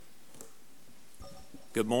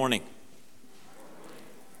Good morning.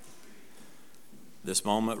 This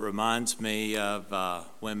moment reminds me of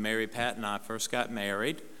when Mary Pat and I first got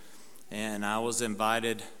married, and I was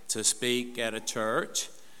invited to speak at a church,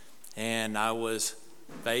 and I was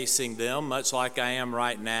facing them much like I am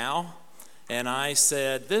right now, and I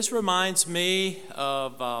said, "This reminds me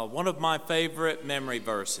of one of my favorite memory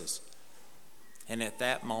verses." And at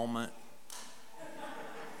that moment,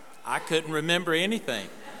 I couldn't remember anything.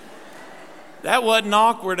 That wasn't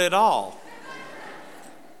awkward at all.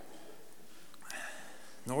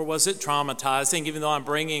 Nor was it traumatizing, even though I'm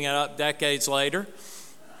bringing it up decades later.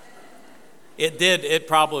 It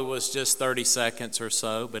probably was just 30 seconds or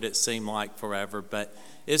so, but it seemed like forever. But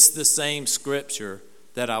it's the same scripture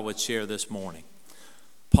that I would share this morning.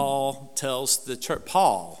 Paul tells the church,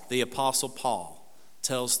 the Apostle Paul,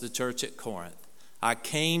 tells the church at Corinth, "I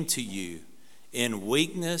came to you in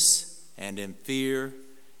weakness and in fear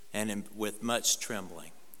and with much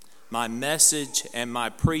trembling. My message and my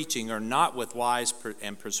preaching are not with wise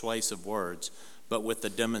and persuasive words, but with the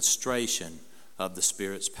demonstration of the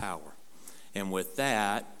Spirit's power." And with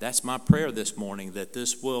that, that's my prayer this morning, that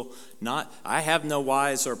this will not, I have no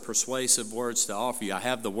wise or persuasive words to offer you. I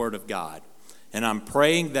have the Word of God. And I'm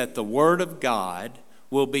praying that the Word of God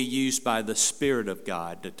will be used by the Spirit of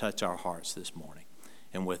God to touch our hearts this morning.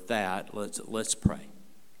 And with that, let's pray.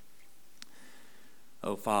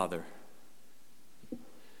 Oh, Father,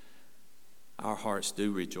 our hearts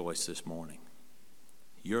do rejoice this morning.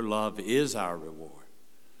 Your love is our reward.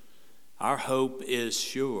 Our hope is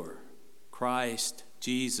sure. Christ,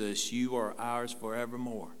 Jesus, you are ours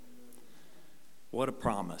forevermore. What a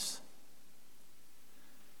promise.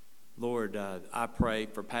 Lord, I pray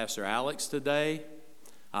for Pastor Alex today.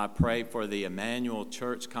 I pray for the Emmanuel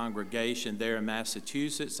Church congregation there in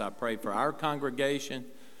Massachusetts. I pray for our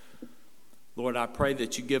congregation. Lord, I pray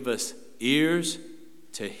that you give us ears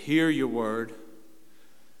to hear your word.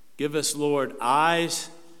 Give us, Lord, eyes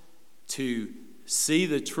to see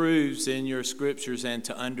the truths in your scriptures and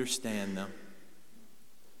to understand them.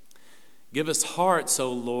 Give us hearts,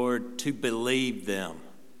 O Lord, to believe them.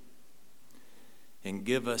 And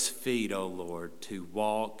give us feet, O Lord, to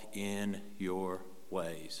walk in your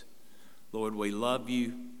ways. Lord, we love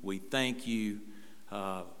you. We thank you.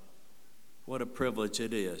 What a privilege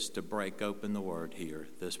it is to break open the word here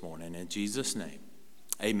this morning. In Jesus' name,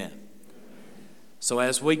 amen. So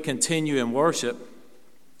as we continue in worship,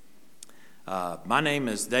 my name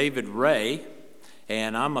is David Ray,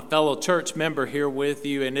 and I'm a fellow church member here with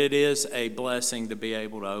you, and it is a blessing to be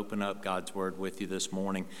able to open up God's word with you this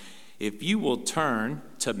morning. If you will turn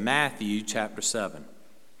to Matthew chapter 7.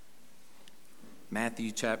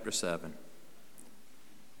 Matthew chapter 7.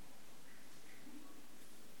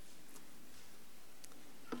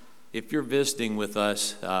 If you're visiting with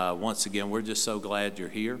us, once again, we're just so glad you're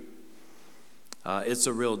here. It's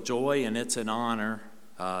a real joy and it's an honor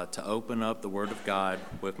to open up the Word of God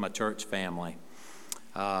with my church family.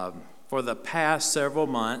 For the past several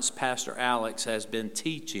months, Pastor Alex has been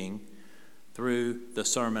teaching through the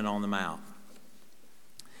Sermon on the Mount.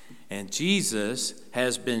 And Jesus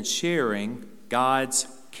has been sharing God's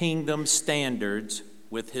kingdom standards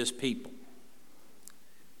with his people.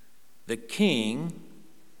 The King,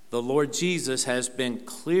 the Lord Jesus, has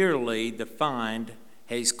clearly defined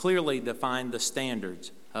the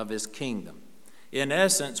standards of his kingdom. In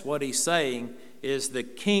essence, what he's saying is the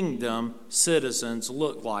kingdom citizens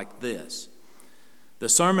look like this. The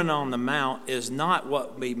Sermon on the Mount is not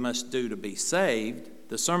what we must do to be saved.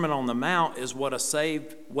 The Sermon on the Mount is what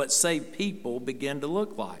saved people begin to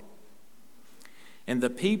look like. And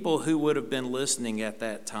the people who would have been listening at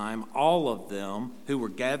that time, all of them who were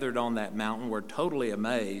gathered on that mountain, were totally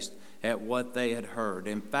amazed at what they had heard.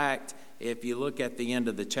 In fact, if you look at the end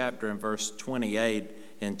of the chapter in verse 28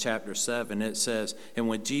 in chapter 7, it says, "And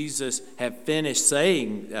when Jesus had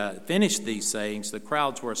finished these sayings, the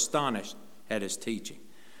crowds were astonished at his teaching.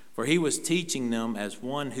 For he was teaching them as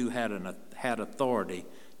one who had authority,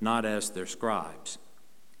 not as their scribes."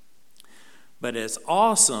 But as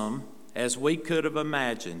awesome as we could have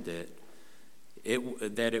imagined that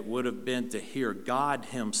it would have been to hear God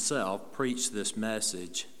himself preach this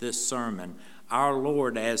message, this sermon, our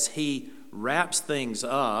Lord, as he wraps things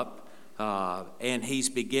up and he's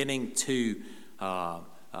beginning to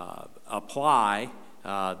apply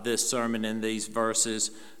this sermon in these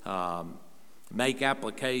verses, make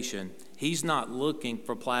application, he's not looking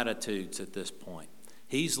for platitudes at this point.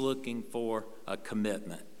 He's looking for a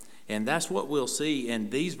commitment. And that's what we'll see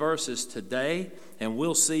in these verses today, and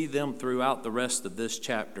we'll see them throughout the rest of this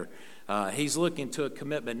chapter. He's looking to a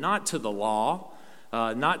commitment, not to the law,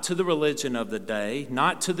 not to the religion of the day,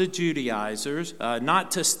 not to the Judaizers,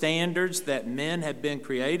 not to standards that men had been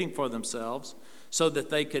creating for themselves so that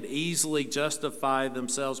they could easily justify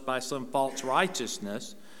themselves by some false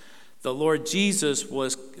righteousness. The Lord Jesus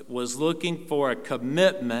was looking for a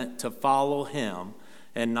commitment to follow him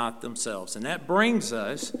and not themselves. And that brings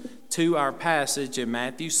us to our passage in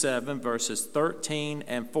Matthew 7, verses 13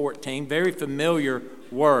 and 14, very familiar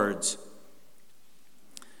words.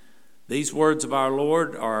 These words of our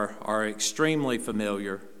Lord are extremely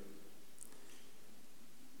familiar.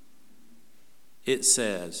 It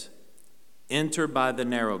says, "Enter by the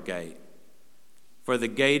narrow gate, for the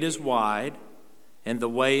gate is wide, and the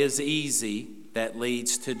way is easy that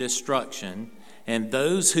leads to destruction, and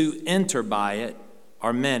those who enter by it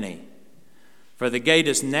are many. For the gate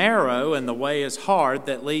is narrow, and the way is hard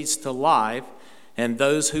that leads to life, and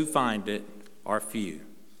those who find it are few."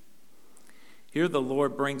 Here the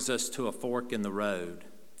Lord brings us to a fork in the road.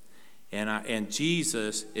 And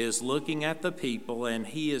Jesus is looking at the people, and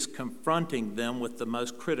he is confronting them with the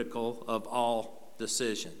most critical of all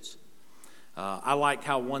decisions. I like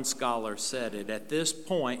how one scholar said it. At this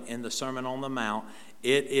point in the Sermon on the Mount,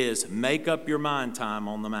 it is make up your mind time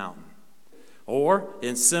on the mountain. Or,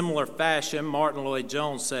 in similar fashion, Martin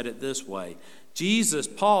Lloyd-Jones said it this way. Jesus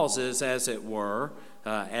pauses, as it were,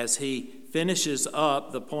 as he finishes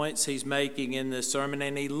up the points he's making in this sermon,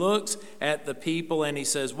 and he looks at the people and he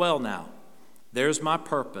says, "Well now, there's my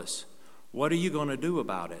purpose. What are you going to do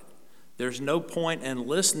about it? There's no point in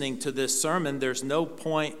listening to this sermon. There's no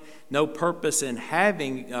point, no purpose in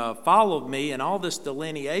having followed me and all this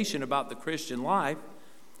delineation about the Christian life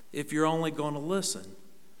if you're only going to listen.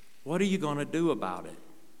 What are you going to do about it?"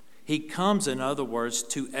 He comes, in other words,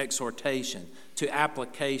 to exhortation, to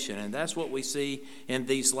application. And that's what we see in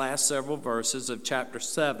these last several verses of chapter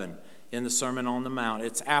 7 in the Sermon on the Mount.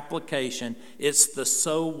 It's application. It's the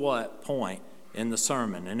so what point in the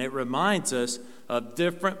sermon. And it reminds us of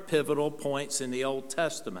different pivotal points in the Old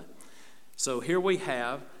Testament. So here we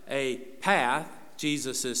have a path,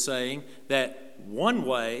 Jesus is saying, that one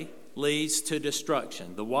way leads to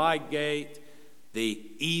destruction. The wide gate,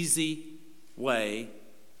 the easy way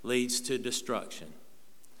leads to destruction.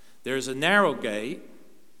 There's a narrow gate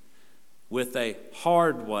with a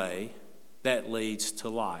hard way that leads to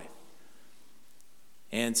life.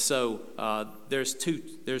 And so there's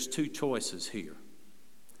two choices here.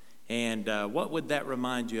 And what would that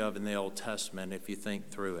remind you of in the Old Testament if you think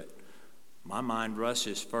through it? My mind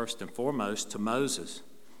rushes first and foremost to Moses.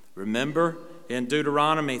 Remember in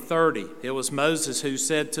Deuteronomy 30, it was Moses who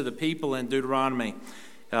said to the people in Deuteronomy,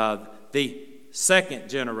 the second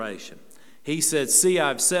generation, he said, "See,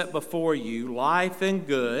 I've set before you life and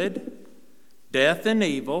good, death and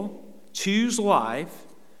evil. Choose life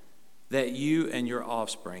that you and your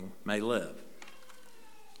offspring may live."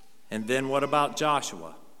 And then what about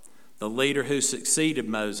Joshua, the leader who succeeded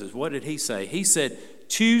Moses? What did he say? He said,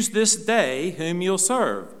 "Choose this day whom you'll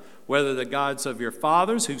serve, whether the gods of your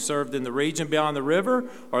fathers who served in the region beyond the river,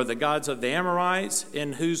 or the gods of the Amorites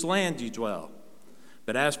in whose land you dwell.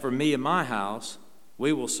 But as for me and my house,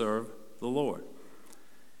 we will serve the Lord."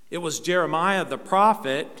 It was Jeremiah the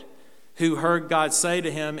prophet who heard God say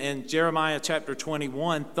to him in Jeremiah chapter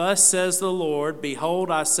 21, "Thus says the Lord,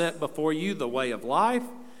 behold, I set before you the way of life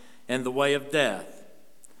and the way of death."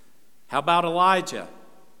 How about Elijah,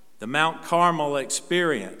 the Mount Carmel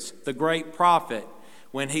experience, the great prophet,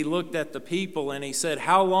 when he looked at the people and he said,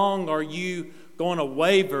 "How long are you going to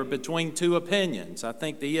waver between two opinions?" I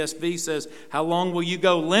think the ESV says, "How long will you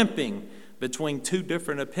go limping between two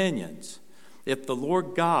different opinions? If the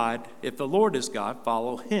Lord is God,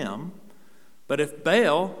 follow him. But if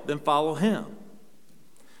Baal, then follow him."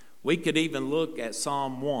 We could even look at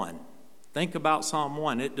Psalm 1. Think about Psalm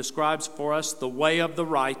 1. It describes for us the way of the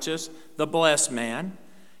righteous, the blessed man,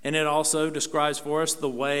 and it also describes for us the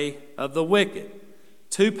way of the wicked.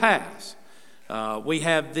 Two paths. We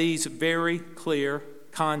have these very clear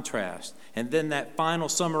contrasts. And then that final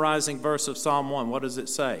summarizing verse of Psalm 1, what does it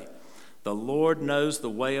say? "The Lord knows the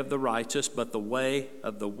way of the righteous, but the way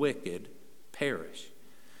of the wicked perish."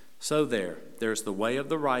 So there's the way of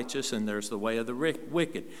the righteous and there's the way of the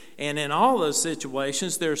wicked. And in all those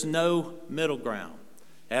situations, there's no middle ground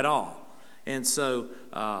at all. And so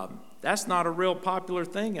that's not a real popular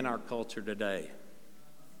thing in our culture today.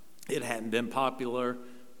 It hadn't been popular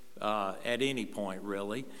at any point,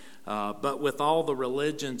 really. But with all the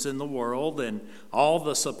religions in the world and all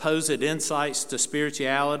the supposed insights to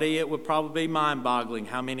spirituality, it would probably be mind-boggling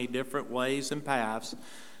how many different ways and paths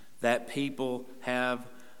that people have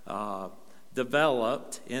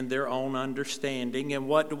developed in their own understanding. And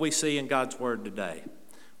what do we see in God's Word today?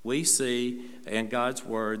 we see in God's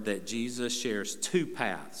Word that Jesus shares two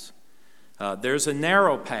paths. There's a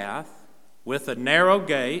narrow path with a narrow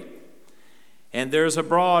gate, and there's a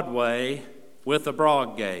broad way with a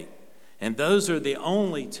broad gate. And those are the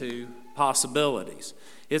only two possibilities.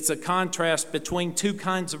 It's a contrast between two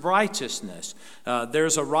kinds of righteousness.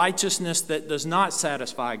 There's a righteousness that does not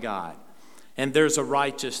satisfy God, and there's a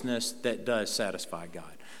righteousness that does satisfy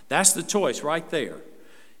God. That's the choice right there.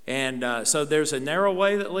 And so there's a narrow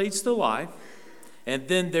way that leads to life, and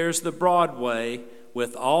then there's the broad way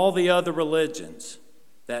with all the other religions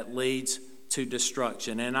that leads to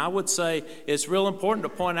destruction. And I would say it's real important to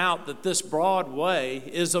point out that this broad way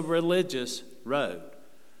is a religious road.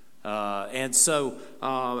 And so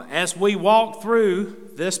as we walk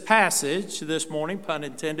through this passage this morning, pun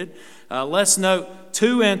intended, let's note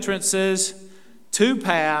two entrances, two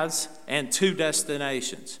paths, and two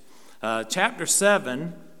destinations. Chapter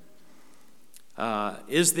 7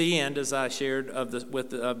 is the end, as I shared, of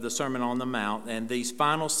the Sermon on the Mount, and these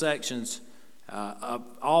final sections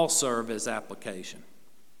all serve as application.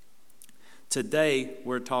 Today,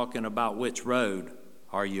 we're talking about which road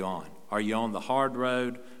are you on. Are you on the hard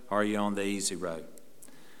road, or are you on the easy road?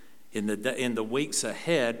 In the weeks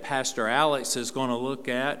ahead, Pastor Alex is going to look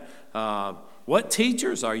at what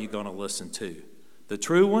teachers are you going to listen to, the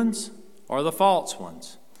true ones or the false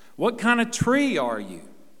ones? What kind of tree are you?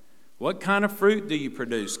 What kind of fruit do you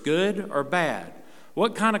produce, good or bad?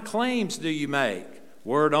 What kind of claims do you make,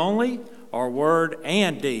 word only or word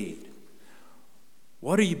and deed?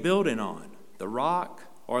 What are you building on, the rock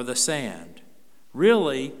or the sand?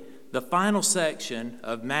 Really, the final section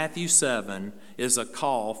of Matthew 7 is a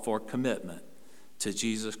call for commitment to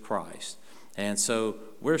Jesus Christ. And so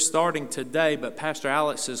we're starting today, but Pastor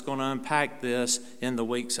Alex is going to unpack this in the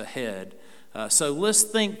weeks ahead. So let's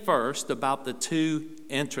think first about the two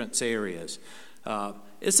entrance areas.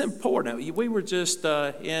 It's important. We were just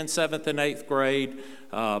in 7th and 8th grade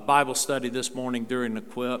Bible study this morning during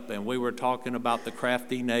Equip, and we were talking about the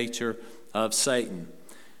crafty nature of Satan.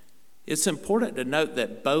 It's important to note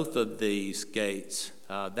that both of these gates,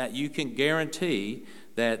 that you can guarantee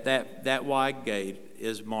that wide gate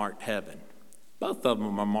is marked heaven. Both of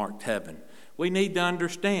them are marked heaven. We need to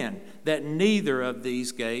understand that neither of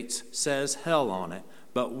these gates says hell on it,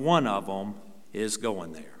 but one of them is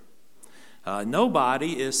going there.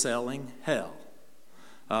 Nobody is selling hell.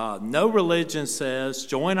 No religion says,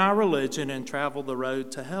 join our religion and travel the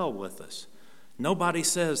road to hell with us. Nobody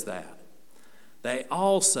says that. They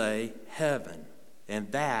all say heaven,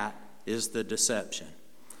 and that is the deception.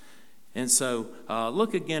 And so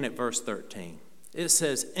look again at verse 13. It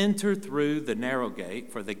says, enter through the narrow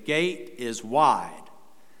gate, for the gate is wide,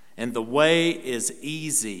 and the way is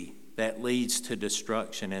easy that leads to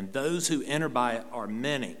destruction, and those who enter by it are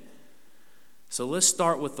many. So let's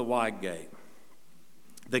start with the wide gate.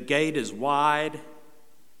 The gate is wide,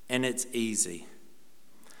 and it's easy.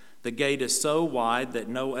 The gate is so wide that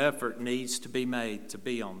no effort needs to be made to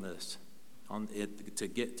be on this,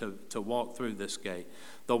 to walk through this gate.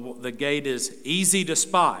 The gate is easy to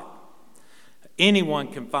spot. Anyone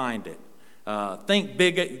can find it. Think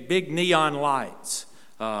big neon lights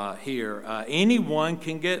here. Anyone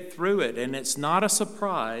can get through it, and it's not a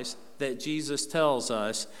surprise that Jesus tells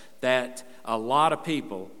us that a lot of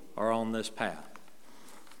people are on this path.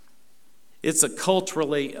 It's a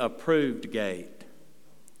culturally approved gate.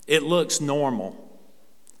 It looks normal.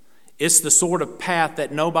 It's the sort of path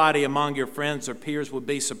that nobody among your friends or peers would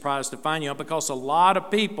be surprised to find you on, because a lot of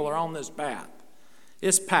people are on this path.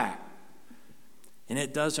 It's packed. And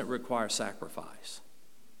it doesn't require sacrifice.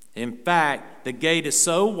 In fact, the gate is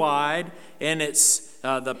so wide and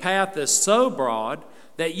the path is so broad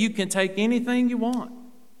that you can take anything you want.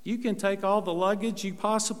 You can take all the luggage you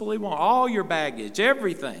possibly want, all your baggage,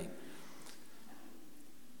 everything.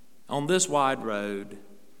 On this wide road,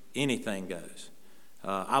 anything goes.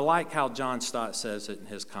 I like how John Stott says it in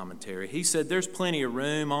his commentary. He said there's plenty of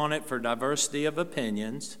room on it for diversity of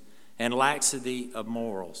opinions and laxity of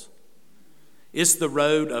morals. It's the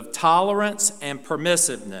road of tolerance and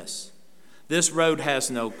permissiveness. This road has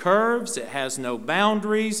no curves, it has no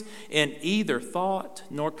boundaries in either thought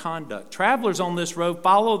nor conduct. Travelers on this road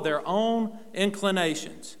follow their own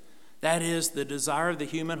inclinations. That is the desire of the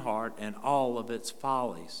human heart and all of its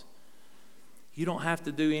follies. You don't have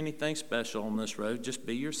to do anything special on this road. Just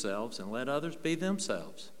be yourselves and let others be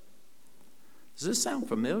themselves. Does this sound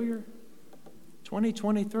familiar?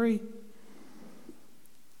 2023?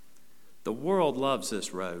 The world loves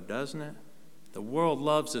this road, doesn't it? The world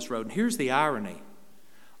loves this road. And here's the irony.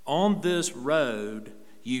 On this road,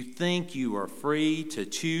 you think you are free to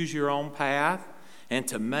choose your own path and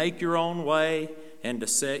to make your own way and to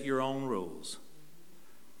set your own rules.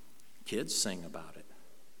 Kids sing about it.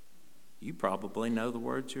 You probably know the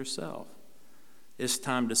words yourself. It's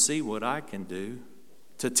time to see what I can do,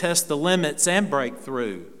 to test the limits and break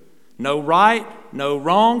through. No right, no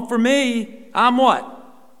wrong for me. I'm what?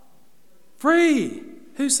 Free.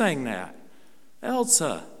 Who sang that?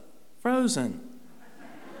 Elsa. Frozen.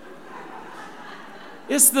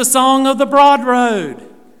 It's the song of the broad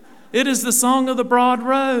road. It is the song of the broad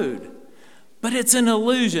road. But it's an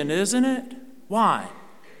illusion, isn't it? Why?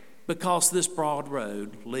 Because this broad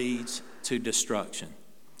road leads to destruction.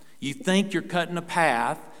 You think you're cutting a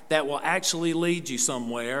path that will actually lead you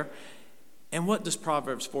somewhere. And what does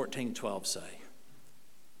Proverbs 14:12 say?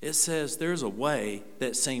 It says there's a way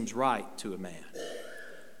that seems right to a man.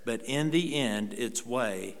 But in the end, its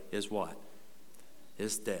way is what?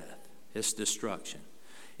 It's death. It's destruction.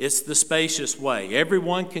 It's the spacious way.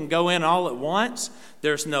 Everyone can go in all at once.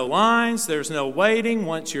 There's no lines. There's no waiting.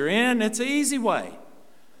 Once you're in, it's an easy way.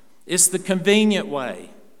 It's the convenient way.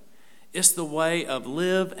 It's the way of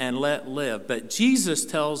live and let live. But Jesus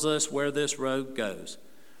tells us where this road goes.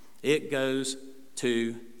 It goes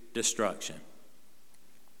to destruction.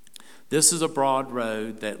 This is a broad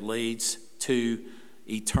road that leads to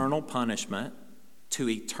eternal punishment, to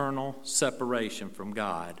eternal separation from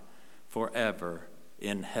God forever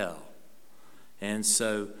in hell. And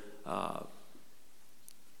so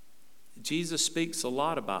Jesus speaks a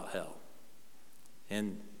lot about hell.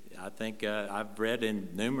 And I think I've read in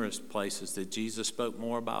numerous places that Jesus spoke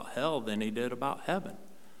more about hell than he did about heaven.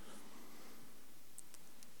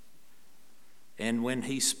 And when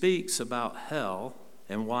he speaks about hell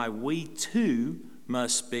and why we too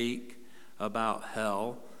must speak about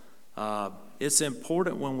hell, it's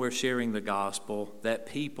important when we're sharing the gospel that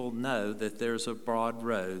people know that there's a broad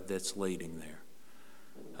road that's leading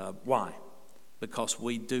there. Why? Because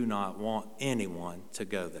we do not want anyone to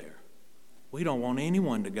go there. We don't want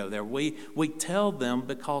anyone to go there. We tell them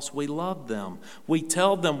because we love them. We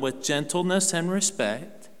tell them with gentleness and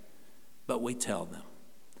respect, but we tell them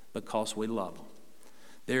because we love them.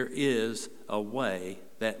 There is a way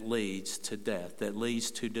that leads to death, that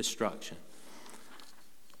leads to destruction.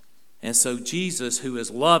 And so Jesus, who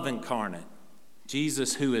is love incarnate,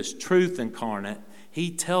 Jesus, who is truth incarnate,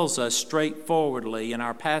 he tells us straightforwardly in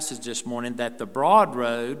our passage this morning that the broad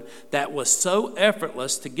road that was so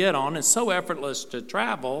effortless to get on and so effortless to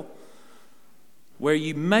travel, where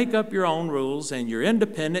you make up your own rules and you're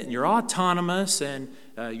independent and you're autonomous and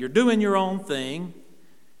you're doing your own thing,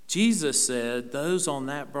 Jesus said those on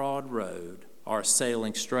that broad road are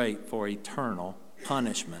sailing straight for eternal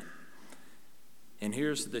punishment. And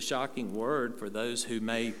here's the shocking word for those who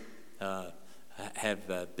may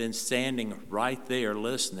have been standing right there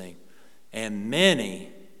listening, and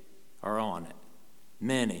many are on it.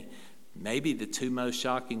 Many. Maybe the two most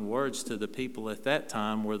shocking words to the people at that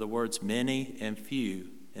time were the words many and few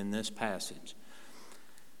in this passage.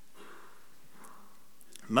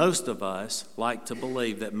 Most of us like to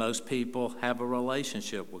believe that most people have a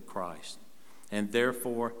relationship with Christ and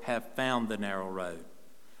therefore have found the narrow road.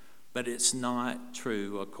 But it's not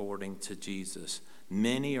true according to Jesus.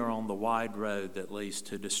 Many are on the wide road that leads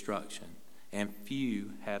to destruction, and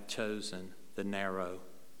few have chosen the narrow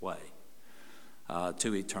way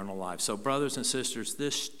to eternal life. So, brothers and sisters,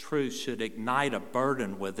 this truth should ignite a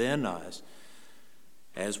burden within us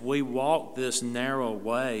as we walk this narrow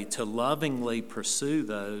way to lovingly pursue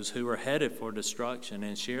those who are headed for destruction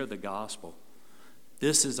and share the gospel.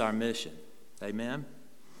 This is our mission. Amen?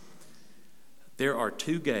 There are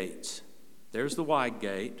two gates. There's the wide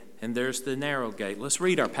gate and there's the narrow gate. Let's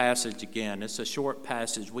read our passage again. It's a short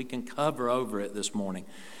passage. We can cover over it this morning.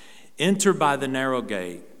 Enter by the narrow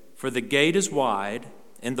gate, for the gate is wide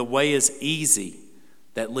and the way is easy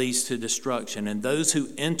that leads to destruction, and those who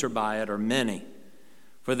enter by it are many.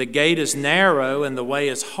 For the gate is narrow and the way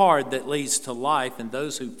is hard that leads to life, and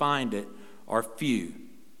those who find it are few.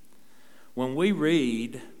 When we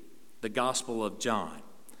read the Gospel of John,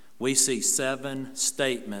 we see 7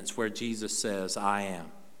 statements where Jesus says, I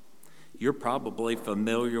am. You're probably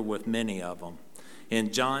familiar with many of them.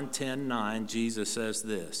 In John 10:9, Jesus says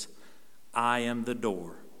this, I am the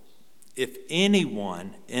door. If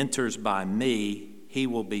anyone enters by me, he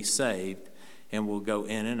will be saved and will go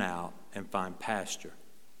in and out and find pasture.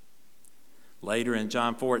 Later in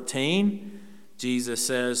John 14, Jesus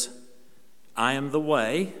says, I am the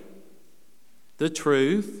way, the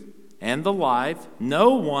truth, and the life.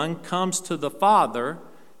 No one comes to the Father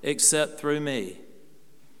except through me.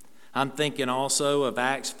 I'm thinking also of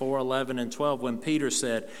Acts 4:11 and 12 when Peter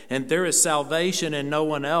said, "And there is salvation in no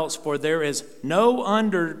one else, for there is no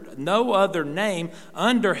other name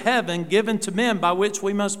under heaven given to men by which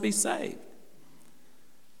we must be saved."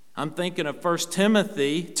 I'm thinking of 1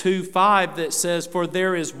 Timothy 2:5 that says, "For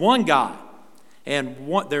there is one God, and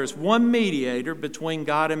there's one mediator between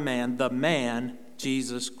God and man, the man,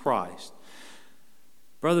 Jesus Christ."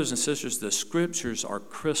 Brothers and sisters, the scriptures are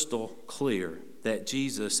crystal clear that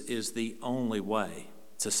Jesus is the only way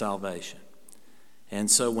to salvation. And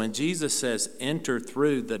so when Jesus says, "Enter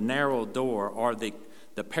through the narrow door," or the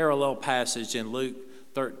parallel passage in Luke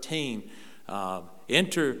 13,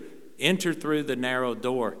 enter through the narrow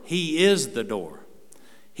door. He is the door.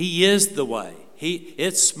 He is the way.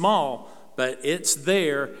 It's small, but it's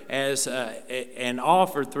there as an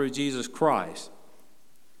offer through Jesus Christ.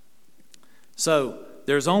 So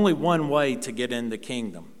there's only one way to get in the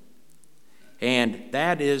kingdom, and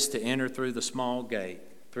that is to enter through the small gate,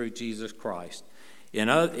 through Jesus Christ.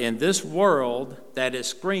 In this world that is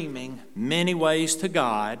screaming many ways to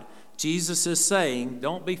God, Jesus is saying,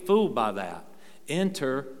 don't be fooled by that.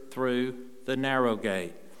 Enter through the narrow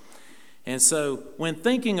gate. And so when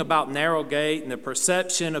thinking about narrow gate and the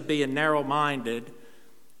perception of being narrow-minded,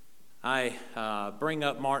 I bring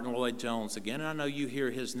up Martin Lloyd-Jones again. And I know you hear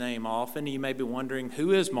his name often. You may be wondering,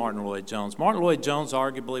 who is Martin Lloyd-Jones? Martin Lloyd-Jones,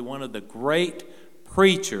 arguably one of the great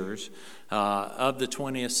preachers of the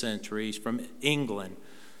 20th century. He's from England.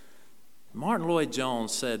 Martin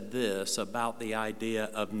Lloyd-Jones said this about the idea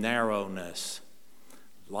of narrowness.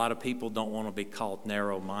 A lot of people don't want to be called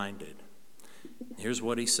narrow-minded. Here's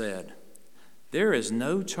what he said. "There is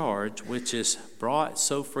no charge which is brought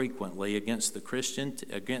so frequently against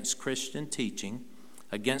Christian teaching,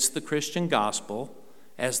 against the Christian gospel,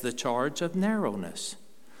 as the charge of narrowness."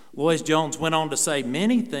 Lloyd-Jones went on to say,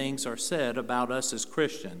 "Many things are said about us as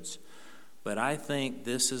Christians, but I think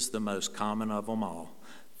this is the most common of them all."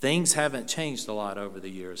 Things haven't changed a lot over the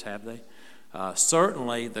years, have they?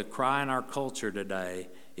 Certainly, the cry in our culture today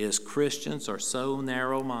is Christians are so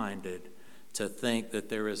narrow-minded to think that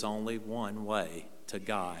there is only one way to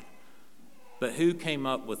God. But who came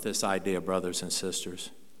up with this idea, brothers and sisters?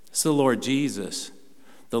 It's the Lord Jesus.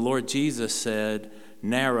 The Lord Jesus said,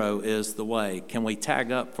 narrow is the way. Can we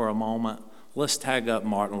tag up for a moment? Let's tag up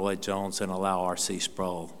Martin Lloyd-Jones and allow R.C.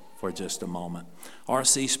 Sproul for just a moment.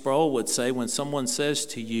 R.C. Sproul would say, when someone says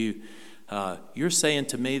to you, "You're saying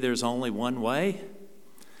to me there's only one way,"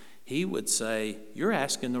 he would say, "You're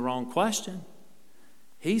asking the wrong question."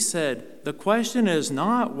 He said, the question is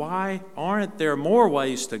not why aren't there more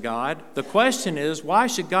ways to God? The question is, why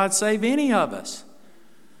should God save any of us?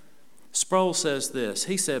 Sproul says this.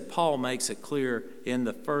 He said, Paul makes it clear in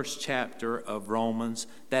the first chapter of Romans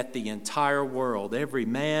that the entire world, every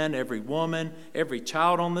man, every woman, every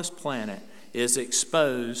child on this planet is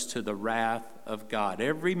exposed to the wrath of God.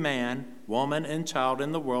 Every man, woman, and child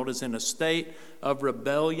in the world is in a state of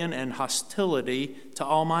rebellion and hostility to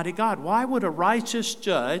Almighty God. Why would a righteous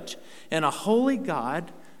judge and a holy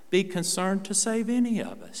God be concerned to save any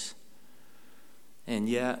of us? And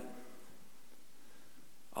yet,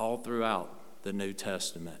 all throughout the New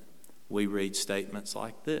Testament, we read statements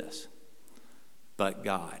like this. But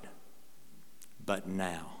God, but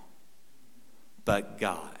now, but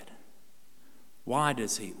God. Why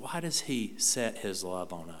does he set his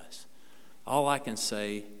love on us? All I can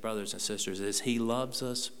say, brothers and sisters, is he loves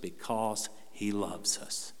us because he loves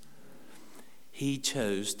us. He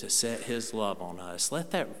chose to set his love on us. Let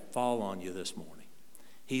that fall on you this morning.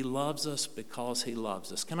 He loves us because he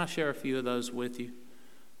loves us. Can I share a few of those with you?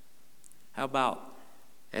 How about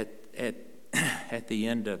at the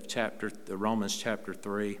end of Romans chapter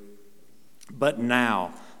 3? But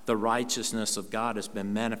now the righteousness of God has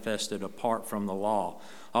been manifested apart from the law.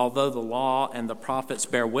 Although the law and the prophets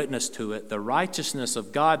bear witness to it, the righteousness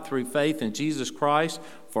of God through faith in Jesus Christ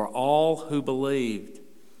for all who believed.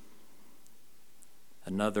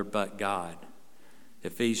 Another but God.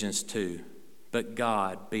 Ephesians 2. But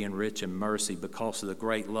God, being rich in mercy because of the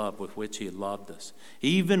great love with which he loved us,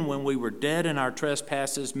 even when we were dead in our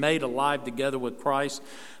trespasses, made alive together with Christ,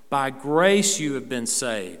 by grace you have been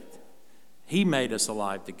saved. He made us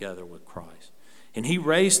alive together with Christ. And he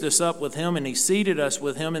raised us up with him, and he seated us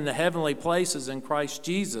with him in the heavenly places in Christ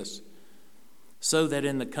Jesus, so that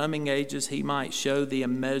in the coming ages he might show the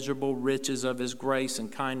immeasurable riches of his grace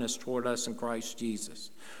and kindness toward us in Christ Jesus.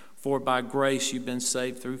 For by grace you've been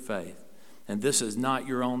saved through faith. And this is not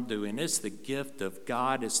your own doing. It's the gift of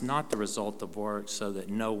God. It's not the result of works, so that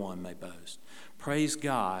no one may boast. Praise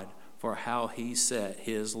God for how he set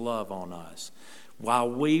his love on us while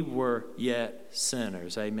we were yet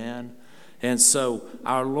sinners. Amen. And so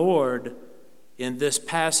our Lord, in this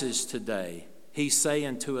passage today, he's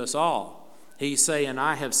saying to us all, he's saying,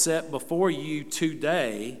 I have set before you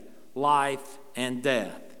today life and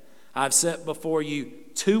death. I've set before you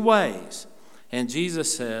two ways. And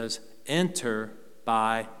Jesus says, enter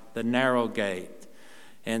by the narrow gate.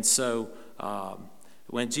 And so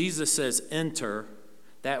when Jesus says enter,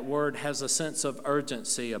 that word has a sense of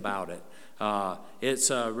urgency about it. It's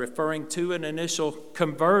referring to an initial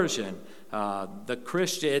conversion.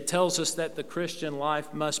 It tells us that the Christian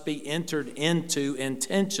life must be entered into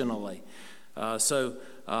intentionally. So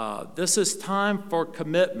this is time for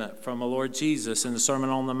commitment from the Lord Jesus in the Sermon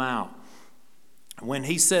on the Mount. When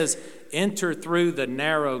he says enter through the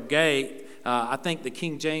narrow gate, I think the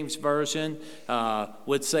King James Version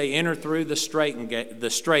would say enter through the straight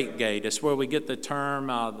gate. It's where we get the term,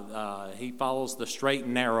 he follows the straight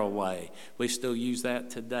and narrow way. We still use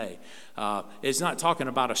that today. It's not talking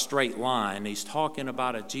about a straight line. He's talking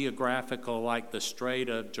about a geographical, like the Strait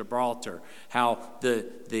of Gibraltar, how the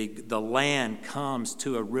land comes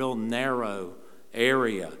to a real narrow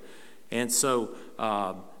area. And so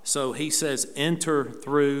he says, enter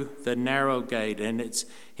through the narrow gate. And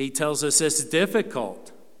he tells us it's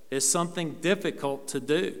difficult. It's something difficult to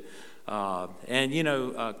do.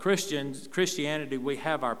 Christianity, we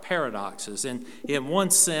have our paradoxes. And in one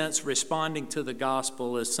sense, responding to the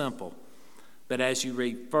gospel is simple. But as you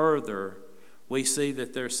read further, we see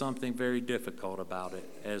that there's something very difficult about it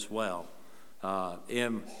as well.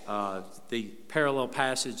 In the parallel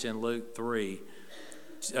passage in Luke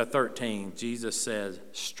 13, Jesus says,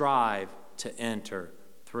 strive to enter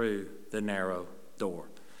through the narrow door.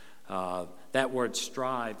 That word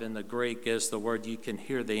strive in the Greek is the word you can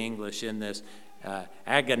hear the English in this,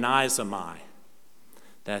 agonizomai.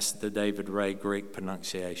 That's the David Ray Greek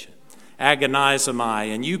pronunciation.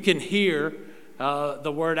 Agonizomai. And you can hear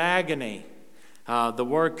the word agony. The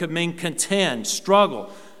word could mean contend,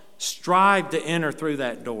 struggle. Strive to enter through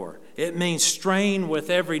that door. It means strain with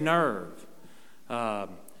every nerve.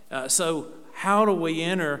 So how do we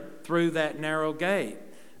enter through that narrow gate?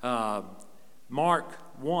 Mark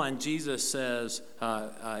 1, Jesus says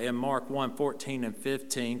in Mark 1, 14 and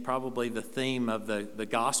 15, probably the theme of the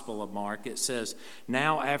Gospel of Mark, it says,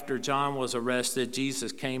 now after John was arrested,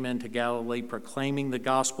 Jesus came into Galilee proclaiming the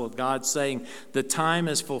gospel of God, saying, the time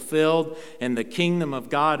is fulfilled and the kingdom of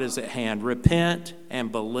God is at hand. Repent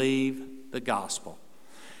and believe the gospel.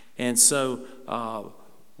 And so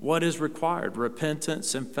what is required?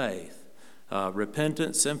 Repentance and faith.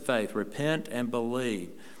 Repentance and faith. Repent and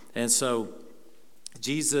believe. And so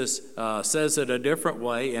Jesus says it a different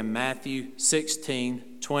way in Matthew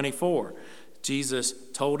 16:24. Jesus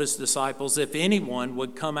told his disciples, if anyone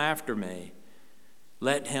would come after me,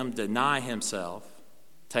 let him deny himself,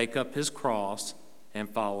 take up his cross, and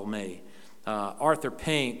follow me. Arthur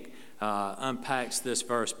Pink unpacks this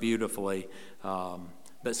verse beautifully.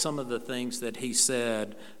 But some of the things that he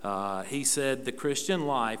said the Christian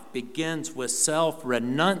life begins with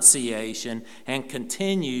self-renunciation and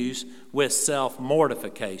continues with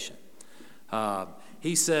self-mortification.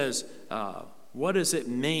 He says, what does it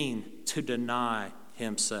mean to deny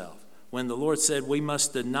himself? When the Lord said we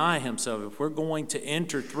must deny himself, if we're going to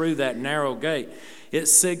enter through that narrow gate, it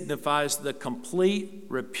signifies the complete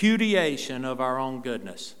repudiation of our own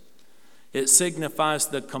goodness. It signifies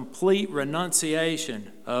the complete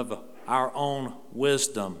renunciation of our own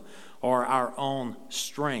wisdom or our own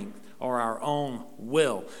strength or our own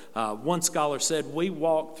will. One scholar said, we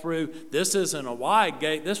walk through, this isn't a wide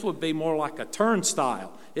gate, this would be more like a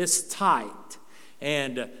turnstile. It's tight.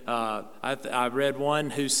 And I read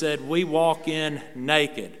one who said, we walk in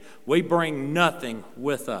naked. We bring nothing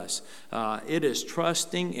with us. It is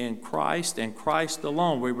trusting in Christ and Christ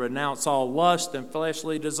alone. We renounce all lust and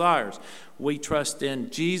fleshly desires. We trust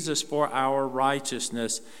in Jesus for our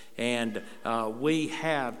righteousness. And we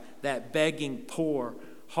have that begging poor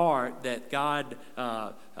heart that God,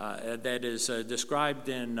 that is described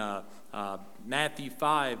in Matthew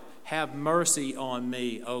 5, have mercy on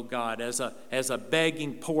me, O God, as a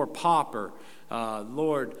begging poor pauper.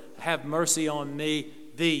 Lord, have mercy on me,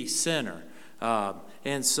 the sinner.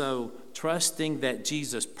 And so trusting that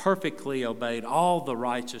Jesus perfectly obeyed all the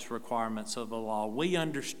righteous requirements of the law, we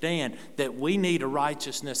understand that we need a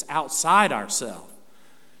righteousness outside ourselves.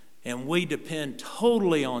 And we depend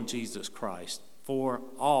totally on Jesus Christ for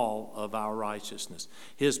all of our righteousness.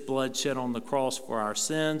 His blood shed on the cross for our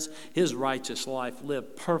sins, his righteous life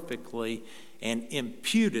lived perfectly and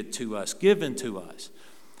imputed to us, given to us.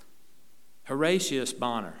 Horatius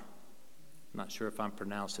Bonner, I'm not sure if I'm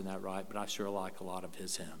pronouncing that right, but I sure like a lot of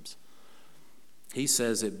his hymns. He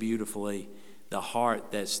says it beautifully, the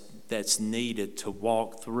heart that's needed to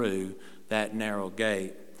walk through that narrow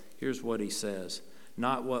gate. Here's what he says.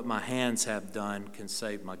 Not what my hands have done can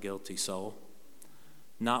save my guilty soul.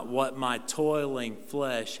 Not what my toiling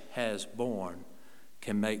flesh has borne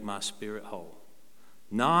can make my spirit whole.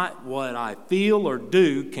 Not what I feel or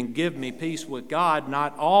do can give me peace with God.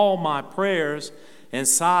 Not all my prayers and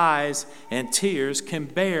sighs and tears can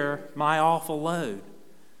bear my awful load.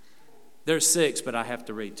 There's 6, but I have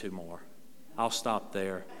to read 2 more. I'll stop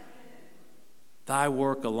there. Thy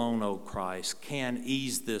work alone, O Christ, can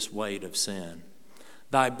ease this weight of sin.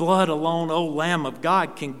 Thy blood alone, O Lamb of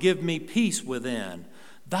God, can give me peace within.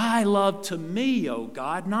 Thy love to me, O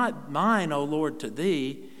God, not mine, O Lord, to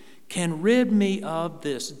thee, can rid me of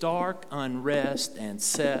this dark unrest and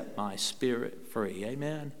set my spirit free.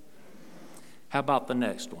 Amen. How about the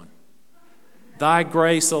next one? Thy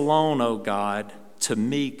grace alone, O God, to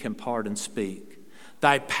me can pardon speak.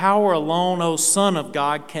 Thy power alone, O Son of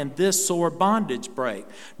God, can this sore bondage break.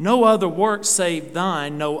 No other work save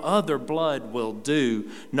thine, no other blood will do.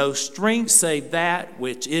 No strength save that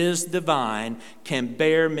which is divine can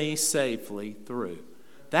bear me safely through.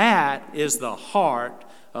 That is the heart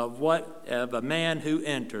of a man who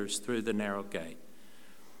enters through the narrow gate.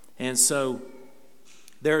 And so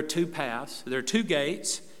there are 2 paths, there are 2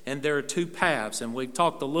 gates, and there are 2 paths. And we've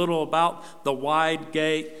talked a little about the wide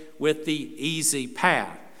gate with the easy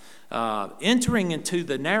path. Entering into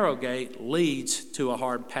the narrow gate leads to a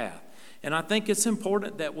hard path. And I think it's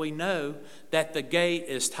important that we know that the gate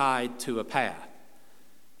is tied to a path.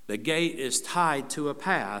 The gate is tied to a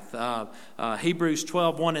path. Hebrews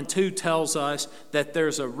 12:1-2 tells us that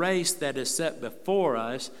there's a race that is set before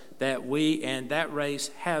us and that race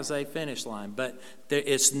has a finish line. But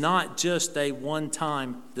it's not just a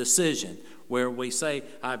one-time decision where we say,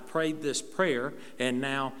 I prayed this prayer and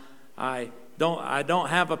now I don't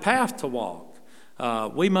have a path to walk.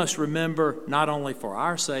 We must remember, not only for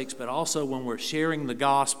our sakes, but also when we're sharing the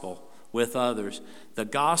gospel with others, the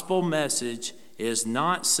gospel message is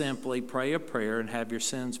not simply pray a prayer and have your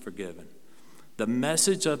sins forgiven. The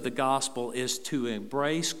message of the gospel is to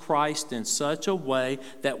embrace Christ in such a way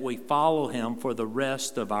that we follow him for the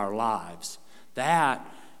rest of our lives. That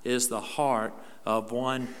is the heart of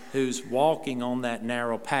one who's walking on that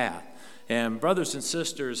narrow path. And brothers and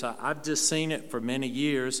sisters, I've just seen it for many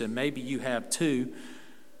years, and maybe you have too,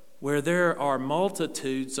 where there are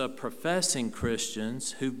multitudes of professing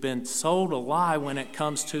Christians who've been sold a lie when it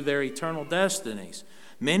comes to their eternal destinies.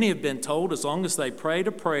 Many have been told as long as they prayed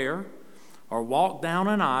a prayer or walked down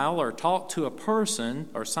an aisle or talked to a person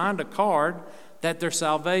or signed a card that their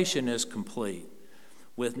salvation is complete,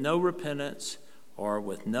 with no repentance or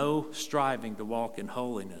with no striving to walk in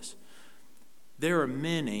holiness. There are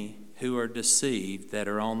many who are deceived that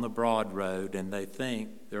are on the broad road and they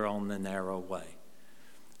think they're on the narrow way.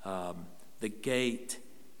 The gate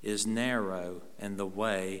is narrow and the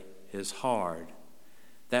way is hard.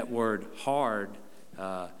 That word hard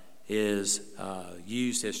is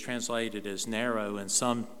translated as narrow. In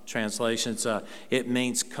some translations, it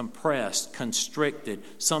means compressed, constricted.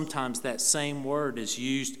 Sometimes that same word is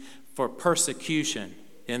used for persecution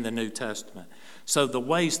in the New Testament. So the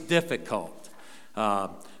way's difficult.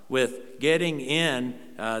 With getting in,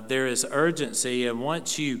 there is urgency, and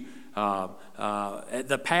once you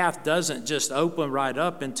the path doesn't just open right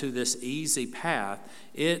up into this easy path.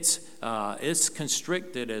 It's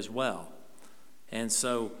constricted as well. And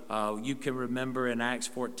so you can remember in Acts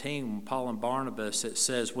 14, when Paul and Barnabas, it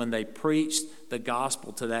says, when they preached the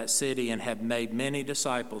gospel to that city and had made many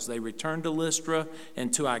disciples, they returned to Lystra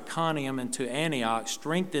and to Iconium and to Antioch,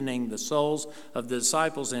 strengthening the souls of the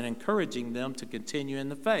disciples and encouraging them to continue in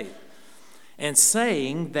the faith, and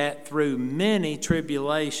saying that through many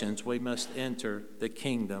tribulations we must enter the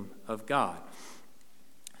kingdom of God.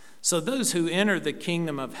 So those who enter the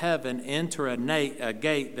kingdom of heaven enter a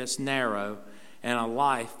gate that's narrow and a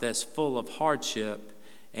life that's full of hardship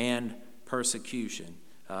and persecution.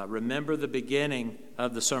 Remember the beginning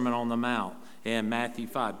of the Sermon on the Mount in Matthew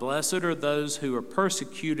 5. Blessed are those who are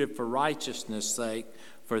persecuted for righteousness' sake,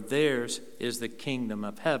 for theirs is the kingdom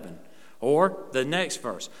of heaven. Or the next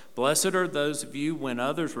verse, blessed are those of you when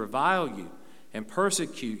others revile you and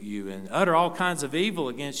persecute you and utter all kinds of evil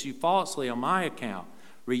against you falsely on my account.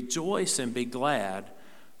 Rejoice and be glad,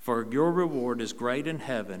 for your reward is great in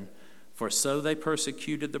heaven, for so they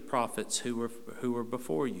persecuted the prophets who were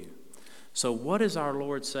before you. So what is our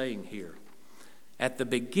Lord saying here? At the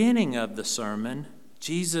beginning of the sermon,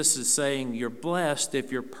 Jesus is saying you're blessed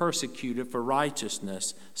if you're persecuted for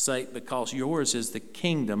righteousness' sake, because yours is the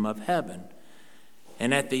kingdom of heaven.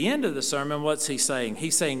 And at the end of the sermon, what's he saying?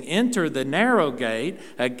 He's saying, enter the narrow gate,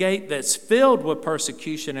 a gate that's filled with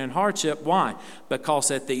persecution and hardship. Why? Because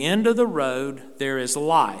at the end of the road, there is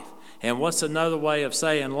life. And what's another way of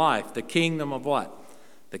saying life? The kingdom of what?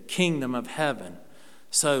 The kingdom of heaven.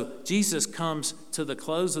 So Jesus comes to the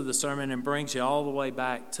close of the sermon and brings you all the way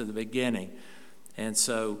back to the beginning. And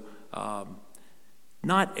so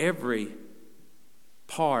not every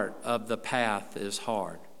part of the path is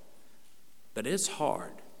hard. But it's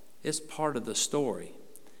hard. It's part of the story.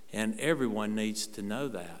 And everyone needs to know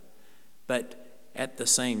that. But at the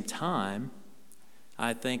same time,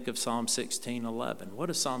 I think of Psalm 16:11. What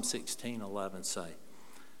does Psalm 16:11 say?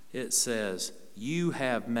 It says, you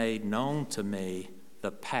have made known to me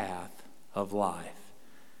the path of life.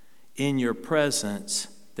 In your presence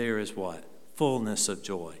there is what? Fullness of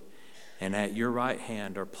joy. And at your right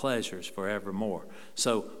hand are pleasures forevermore.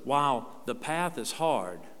 So while the path is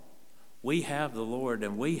hard, we have the Lord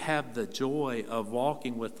and we have the joy of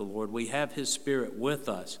walking with the Lord. We have His Spirit with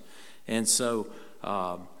us. And so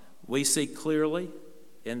we see clearly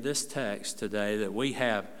in this text today that we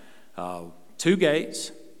have two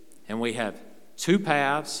gates and we have two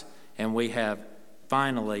paths and we have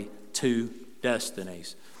finally two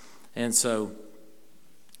destinies. And so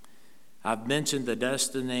I've mentioned the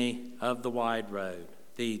destiny of the wide road,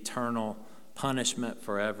 the eternal punishment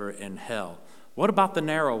forever in hell. What about the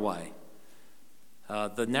narrow way?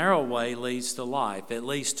 The narrow way leads to life. It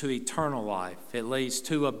leads to eternal life. It leads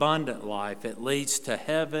to abundant life. It leads to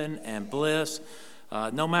heaven and bliss.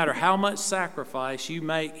 No matter how much sacrifice you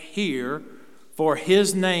make here for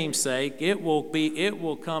His name's sake, it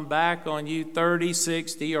will come back on you 30,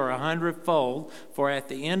 60, or 100-fold. For at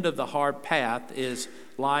the end of the hard path is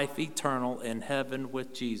life eternal in heaven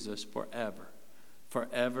with Jesus forever.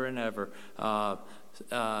 Forever and ever.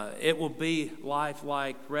 It will be life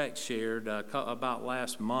like Rex shared about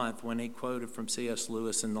last month when he quoted from C.S.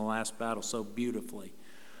 Lewis in The Last Battle so beautifully.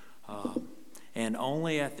 And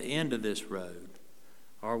only at the end of this road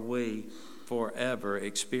are we forever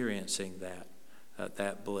experiencing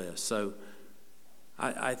that bliss. So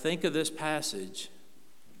I think of this passage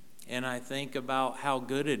and I think about how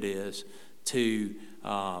good it is to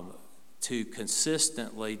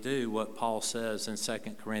consistently do what Paul says in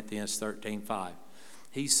 2 Corinthians 13:5.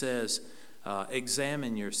 He says,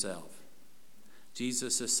 examine yourself.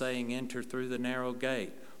 Jesus is saying, enter through the narrow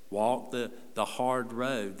gate. Walk the hard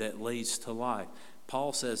road that leads to life.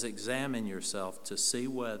 Paul says, examine yourself to see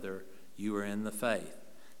whether you are in the faith.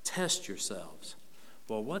 Test yourselves.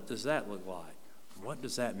 Well, what does that look like? What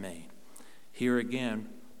does that mean? Here again,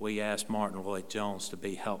 we asked Martin Lloyd-Jones to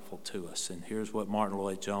be helpful to us. And here's what Martin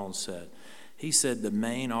Lloyd-Jones said. He said the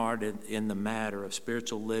main art in the matter of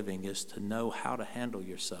spiritual living is to know how to handle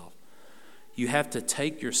yourself. You have to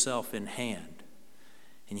take yourself in hand.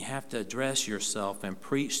 And you have to address yourself and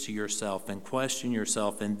preach to yourself and question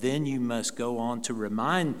yourself. And then you must go on to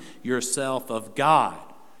remind yourself of God,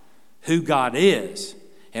 who God is,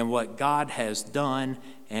 and what God has done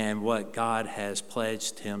and what God has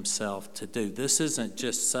pledged Himself to do. This isn't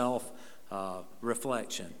just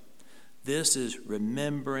self-reflection. This is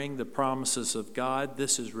remembering the promises of God.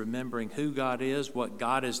 This is remembering who God is, what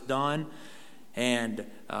God has done. And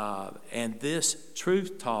this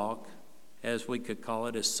truth talk, as we could call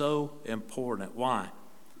it, is so important. Why?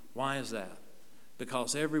 Why is that?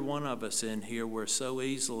 Because every one of us in here, we're so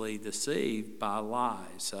easily deceived by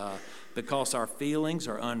lies. Because our feelings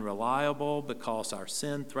are unreliable, because our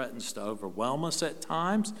sin threatens to overwhelm us at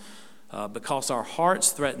times, because our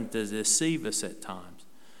hearts threaten to deceive us at times.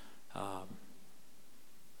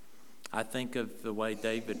 I think of the way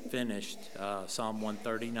David finished Psalm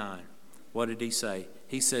 139. What did he say?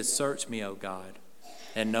 He said, search me, O God,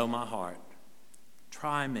 and know my heart.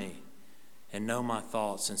 Try me and know my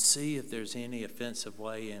thoughts and see if there's any offensive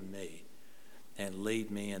way in me and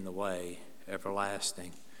lead me in the way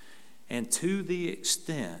everlasting. And to the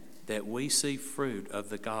extent that we see fruit of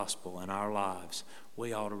the gospel in our lives,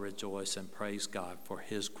 we ought to rejoice and praise God for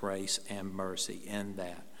His grace and mercy in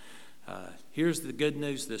that. Here's the good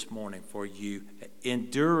news this morning for you.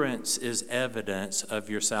 Endurance is evidence of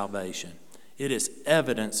your salvation. It is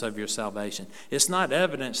evidence of your salvation. It's not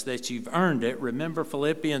evidence that you've earned it. Remember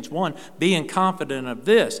Philippians 1, being confident of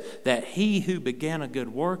this, that He who began a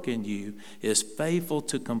good work in you is faithful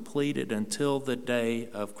to complete it until the day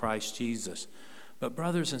of Christ Jesus. But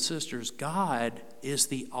brothers and sisters, God is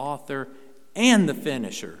the author and the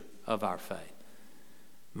finisher of our faith.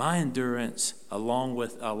 My endurance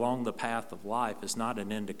along the path of life is not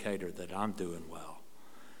an indicator that I'm doing well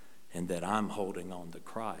and that I'm holding on to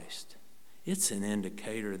Christ. It's an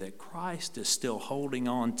indicator that Christ is still holding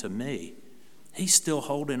on to me He's still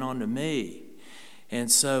holding on to me.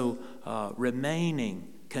 And so remaining,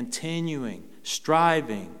 continuing,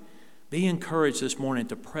 striving, be encouraged this morning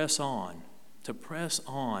to press on,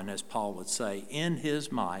 as Paul would say, in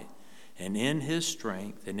his might and in his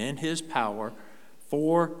strength and in his power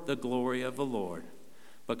for the glory of the Lord.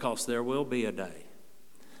 Because there will be a day.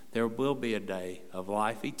 There will be a day of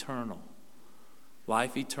life eternal.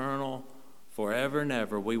 Life eternal forever and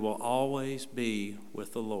ever. We will always be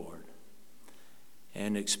with the Lord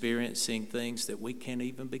and experiencing things that we can't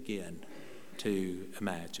even begin to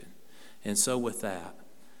imagine. And so with that,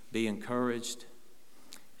 be encouraged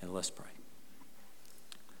and let's pray.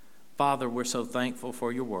 Father, we're so thankful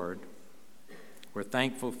for your word. We're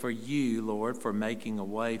thankful for you, Lord, for making a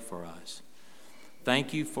way for us.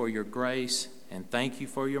 Thank you for your grace and thank you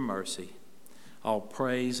for your mercy. All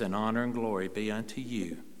praise and honor and glory be unto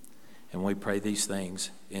you. And we pray these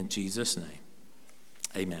things in Jesus' name.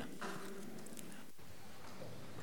 Amen.